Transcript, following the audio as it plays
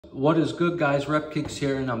What is good, guys? Repkicks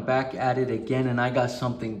here, and I'm back at it again, and I got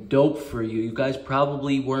something dope for you. You guys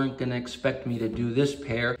probably weren't gonna expect me to do this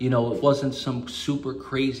pair. You know, it wasn't some super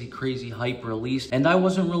crazy hype release, and I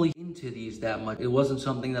wasn't really into these that much. It wasn't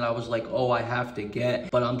something that I was like, oh, I have to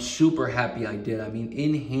get, but I'm super happy I did. I mean,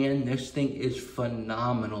 in hand, this thing is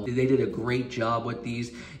phenomenal. They did a great job with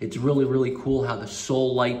these. It's really cool how the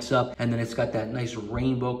sole lights up, and then it's got that nice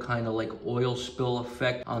rainbow kind of like oil spill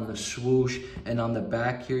effect on the swoosh, and on the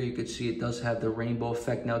back here, you can see it does have the rainbow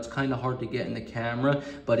effect. Now, it's kind of hard to get in the camera,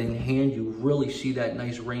 but in hand, you really see that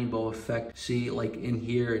nice rainbow effect. See, like in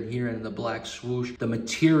here and here in the black swoosh. The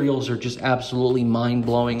materials are just absolutely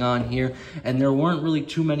mind-blowing on here, and there weren't really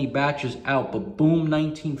too many batches out, but Boom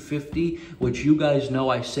 1950, which you guys know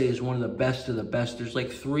I say is one of the best of the best. There's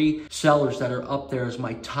like 3 sellers that are up there as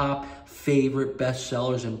my top favorite best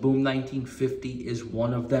sellers, and Boom 1950 is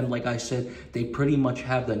one of them. Like I said, they pretty much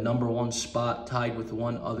have the #1 spot tied with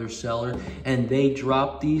one other seller, and they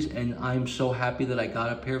dropped these, and I'm so happy that I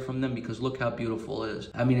got a pair from them because look how beautiful it is.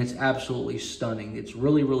 I mean, it's absolutely stunning. It's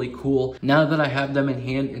really cool. Now that I have them in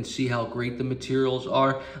hand and see how great the materials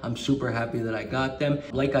are, I'm super happy that I got them.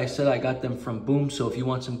 Like I said, I got them from Boom, so if you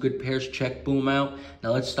want some good pairs, check Boom out.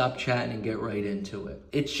 Now let's stop chatting and get right into it.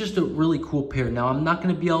 It's just a really cool pair. Now, I'm not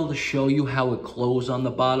going to be able to show you how it closed on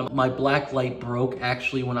the bottom. My black light broke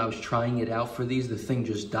actually when I was trying it out for these. The thing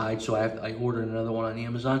just died, so I ordered another one on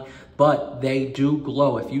Amazon. But they do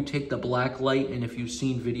glow. If you take the black light, and if you've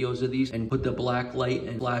seen videos of these and put the black light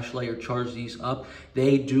and flashlight or charge these up,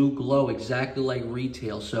 they do glow exactly like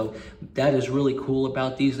retail. So that is really cool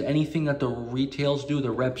about these. Anything that the retails do, the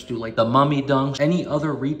reps do, like the Mummy Dunks, any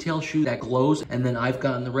other retail shoe that glows, and then I've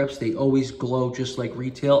gotten the reps, they always glow just like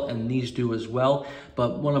retail, and these do as well.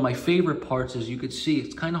 But one of my favorite parts is you could see,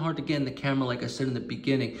 it's kind of hard to get in the camera like I said in the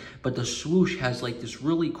beginning, but the swoosh has like this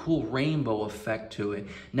really cool rainbow effect to it.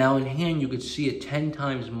 Now in hand, you could see it 10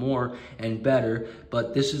 times more and better,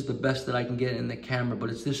 but this is the best that I can get in the camera. But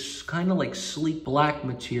it's this kind of like sleek black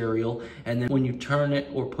material, and then when you turn it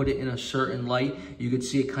or put it in a certain light, you could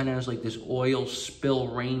see it kind of has like this oil spill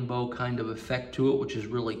rainbow kind of effect to it, which is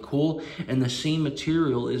really cool. And the same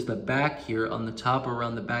material is the back here on the top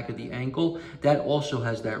around the back of the ankle. That also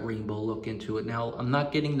has that rainbow look into it. Now, I'm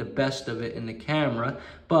not getting the best of it in the camera,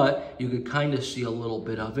 but you could kind of see a little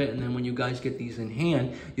bit of it. And then when you guys get these in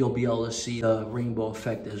hand, you'll be able to see the rainbow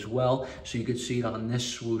effect as well. So you could see it on this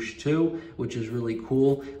swoosh too, which is really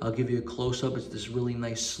cool. I'll give you a close-up. It's this really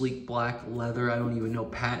nice sleek black leather. I don't even know,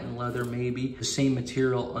 patent leather maybe. The same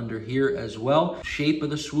material under here as well. Shape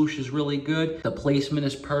of the swoosh is really good. The placement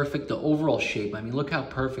is perfect. The overall shape, I mean, look how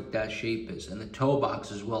perfect that shape is. And the toe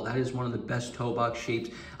box as well. That is one of the best toe box shapes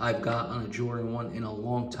I've got on a Jordan 1 in a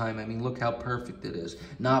long time. I mean, look how perfect it is.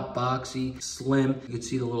 Not boxy, slim. You can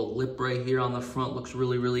see the little lip right here on the front looks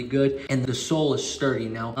really good. And the sole is sturdy.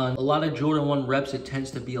 Now, on a lot of Jordan 1 reps, it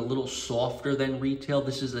tends to be a little softer than retail.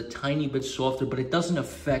 This is a tiny bit softer, but it doesn't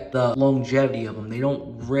affect the longevity of them. They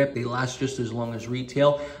don't rip. They last just as long as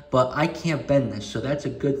retail, but I can't bend this, so that's a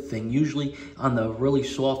good thing. Usually on the really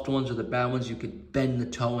soft ones or the bad ones, you could bend the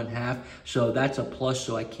toe in half, so that's a plus,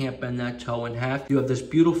 so I can't bend that toe in half. You have this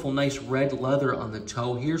beautiful, nice red leather on the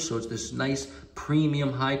toe here, so it's this nice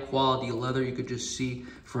premium high quality leather. You could just see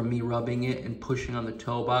from me rubbing it and pushing on the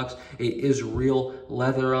toe box, it is real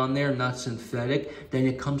leather on there, not synthetic. Then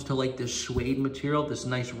it comes to like this suede material, this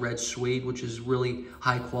nice red suede, which is really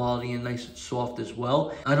high quality and nice and soft as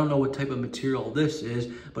well. I don't know what type of material this is,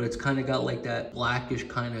 but it's kind of got like that blackish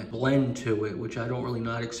kind of blend to it, which I don't really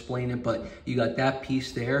know how to explain it, but you got that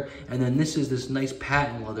piece there. And then this is this nice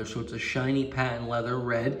patent leather, so it's a shiny patent leather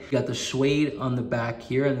red. You got the suede on the back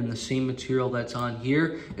here, and then the same material that's on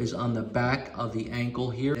here is on the back of the ankle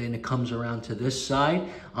here, and it comes around to this side.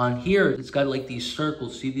 On here, it's got like these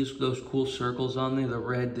circles. See those cool circles on there, the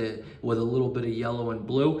red with a little bit of yellow and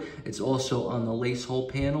blue. It's also on the lace hole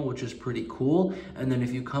panel, which is pretty cool. And then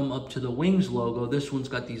if you come up to the wings logo, this one's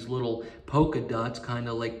got these little polka dots, kind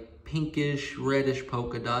of like pinkish reddish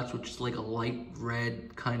polka dots, which is like a light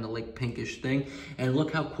red kind of like pinkish thing. And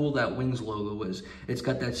look how cool that wings logo is. It's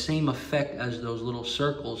got that same effect as those little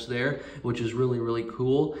circles there, which is really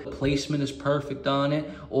cool. The placement is perfect on it.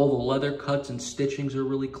 All the leather cuts and stitchings are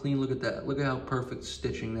really clean. Look at that. Look at how perfect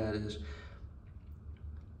stitching that is.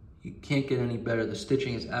 You can't get any better. The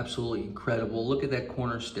stitching is absolutely incredible. Look at that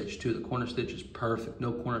corner stitch too. The corner stitch is perfect.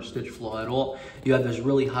 No corner stitch flaw at all. You have this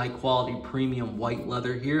really high quality premium white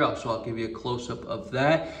leather here. So I'll give you a close up of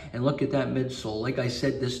that. And look at that midsole. Like I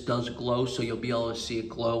said, this does glow, so you'll be able to see it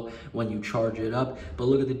glow when you charge it up. But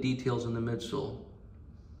look at the details in the midsole.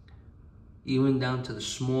 even down to the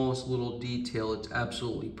smallest little detail. It's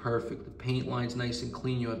absolutely perfect. The paint line's nice and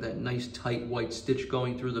clean. You have that nice tight white stitch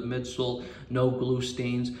going through the midsole, no glue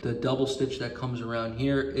stains. The double stitch that comes around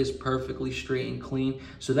here is perfectly straight and clean.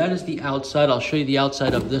 So that is the outside. I'll show you the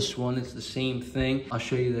outside of this one. It's the same thing. I'll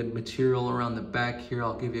show you the material around the back here.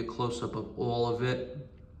 I'll give you a close-up of all of it.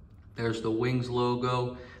 There's the Wings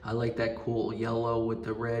logo. I like that cool yellow with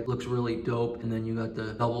the red. Looks really dope. And then you got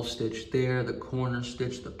the double stitch there, the corner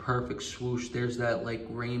stitch, the perfect swoosh. There's that like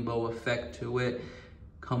rainbow effect to it.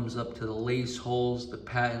 Comes up to the lace holes, the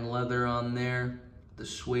patent leather on there, the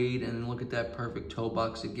suede, and look at that perfect toe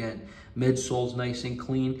box again. Midsole's nice and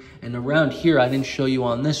clean. And around here, I didn't show you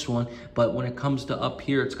on this one, but when it comes to up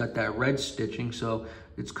here, it's got that red stitching. So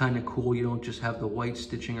it's kind of cool. You don't just have the white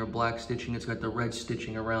stitching or black stitching. It's got the red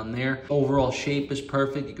stitching around there. Overall shape is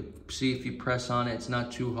perfect. You can see if you press on it, it's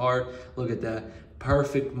not too hard. Look at that.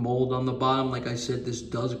 Perfect mold on the bottom. Like I said, this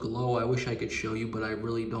does glow. I wish I could show you, but I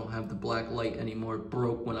really don't have the black light anymore. It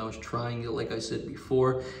broke when I was trying it, like I said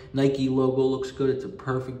before. Nike logo looks good. It's a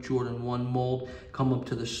perfect Jordan 1 mold. Come up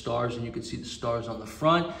to the stars and you can see the stars on the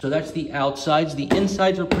front. So that's the outsides. The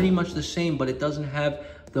insides are pretty much the same, but it doesn't have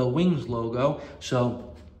the Wings logo.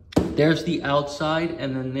 So there's the outside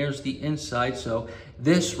and then there's the inside. So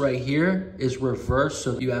this right here is reversed.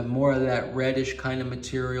 So you have more of that reddish kind of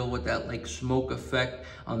material with that like smoke effect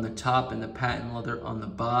on the top and the patent leather on the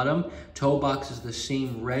bottom. Toe box is the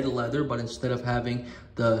same red leather, but instead of having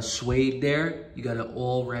the suede there, you got an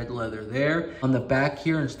all red leather there. On the back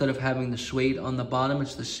here, instead of having the suede on the bottom,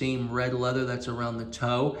 it's the same red leather that's around the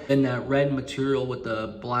toe. Then that red material with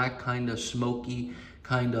the black kind of smoky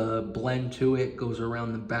kind of blend to it goes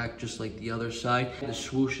around the back just like the other side. The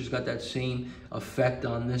swoosh has got that same effect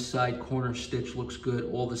on this side. Corner stitch looks good.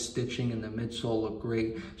 All the stitching and the midsole look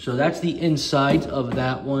great. So that's the insides of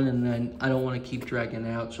that one, and then I don't want to keep dragging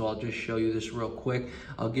out, so I'll just show you this real quick.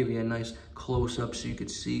 I'll give you a nice close-up so you can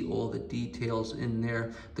see all the details in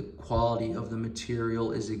there. The quality of the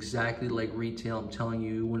material is exactly like retail. I'm telling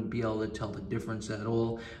you, you wouldn't be able to tell the difference at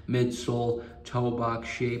all. Midsole, toe box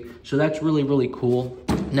shape. So that's really, really cool.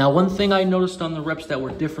 Now, one thing I noticed on the reps that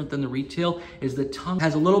were different than the retail is the tongue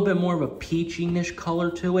has a little bit more of a peachiness color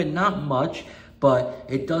to it. Not much, but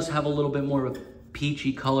it does have a little bit more of a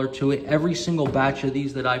peachy color to it. Every single batch of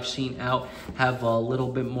these that I've seen out have a little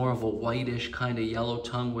bit more of a whitish kind of yellow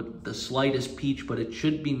tongue with the slightest peach, but it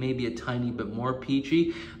should be maybe a tiny bit more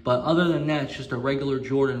peachy. But other than that, it's just a regular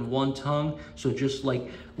Jordan 1 tongue. So just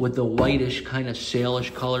like with the whitish kind of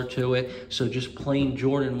sailish color to it. So just plain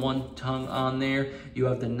Jordan 1 tongue on there. You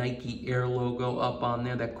have the Nike Air logo up on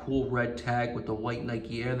there, that cool red tag with the white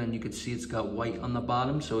Nike Air. Then you can see it's got white on the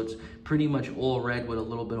bottom. So it's pretty much all red with a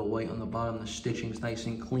little bit of white on the bottom. The stitching's nice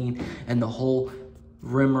and clean. And the whole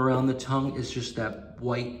rim around the tongue is just that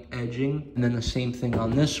white edging. And then the same thing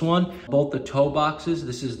on this one. Both the toe boxes,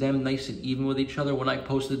 this is them nice and even with each other. When I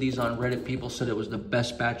posted these on Reddit, people said it was the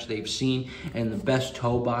best batch they've seen and the best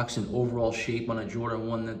toe box and overall shape on a Jordan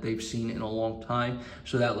 1 that they've seen in a long time.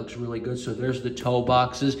 So that looks really good. So there's the toe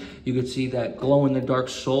boxes. You can see that glow in the dark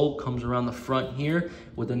sole comes around the front here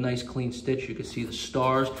with a nice clean stitch. You can see the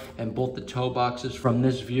stars and both the toe boxes from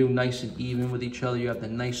this view, nice and even with each other. You have the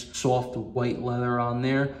nice soft white leather on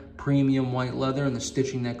there. Premium white leather, and the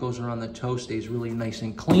stitching that goes around the toe stays really nice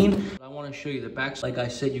and clean. I want to show you the back. Like I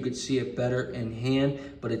said, you could see it better in hand,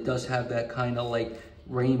 but it does have that kind of like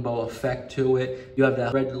rainbow effect to it. You have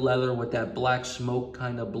that red leather with that black smoke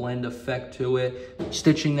kind of blend effect to it.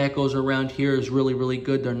 Stitching that goes around here is really, really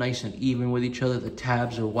good. They're nice and even with each other. The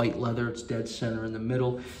tabs are white leather. It's dead center in the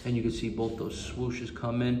middle, and you can see both those swooshes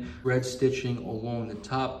come in. Red stitching along the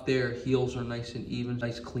top there. Heels are nice and even.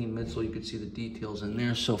 Nice clean midsole. You can see the details in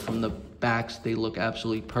there. So from the backs, they look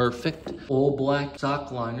absolutely perfect. All black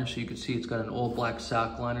sock liner, so you can see it's got an all black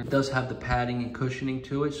sock liner. It does have the padding and cushioning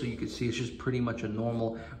to it, so you can see it's just pretty much a normal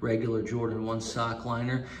regular Jordan 1 sock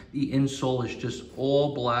liner. The insole is just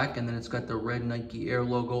all black, and then it's got the red Nike Air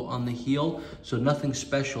logo on the heel. So nothing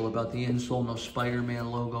special about the insole, no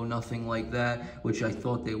Spider-Man logo, nothing like that, which I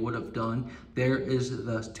thought they would have done. There is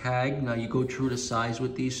the tag. Now you go true to size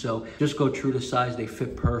with these, so just go true to size. They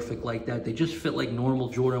fit perfect like that. They just fit like normal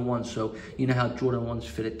Jordan 1s. So you know how Jordan 1s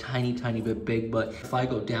fit a tiny, tiny bit big, but if I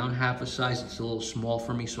go down half a size, it's a little small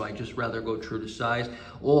for me, so I just rather go true to size.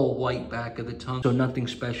 All white back of the tongue, so nothing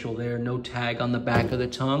special there. No tag on the back of the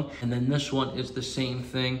tongue. And then this one is the same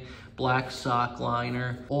thing. black sock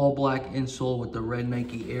liner, all black insole with the red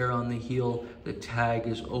Nike Air on the heel. The tag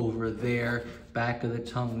is over there. Back of the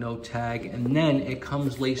tongue, no tag. And then it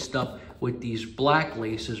comes laced up with these black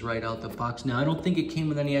laces right out the box. Now, I don't think it came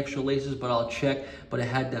with any extra laces, but I'll check. But it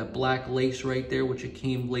had that black lace right there, which it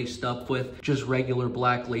came laced up with. Just regular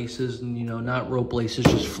black laces, and you know, not rope laces,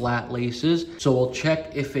 just flat laces. So we'll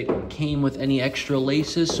check if it came with any extra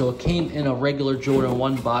laces. So it came in a regular Jordan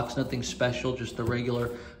 1 box, nothing special, just a regular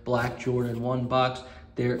black Jordan 1 box.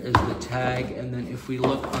 There is the tag, and then if we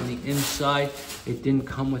look on the inside, it didn't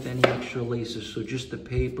come with any extra laces. So just the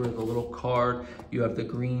paper, the little card, you have the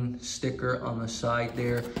green sticker on the side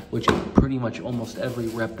there, which pretty much almost every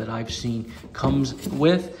rep that I've seen comes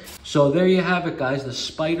with. So there you have it, guys, the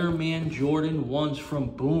Spider-Man Jordan 1s from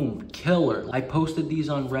Boom. Killer. I posted these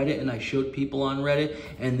on Reddit, and I showed people on Reddit,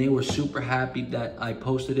 and they were super happy that I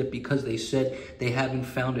posted it because they said they haven't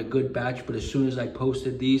found a good batch, but as soon as I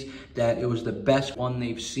posted these, that it was the best one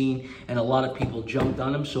they've seen, and a lot of people jumped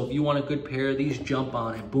on them. So if you want a good pair of these, jump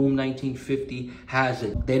on it. Boom 1950 has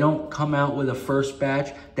it. They don't come out with a first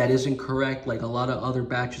batch that isn't correct like a lot of other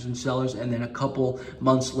batches and sellers, and then a couple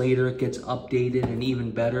months later it gets updated and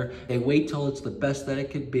even better. They wait till it's the best that it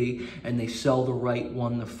could be, and they sell the right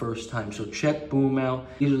one the first time. So check Boom out.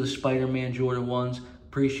 These are the Spider-Man Jordan 1s.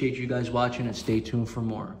 Appreciate you guys watching, and stay tuned for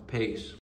more. Peace.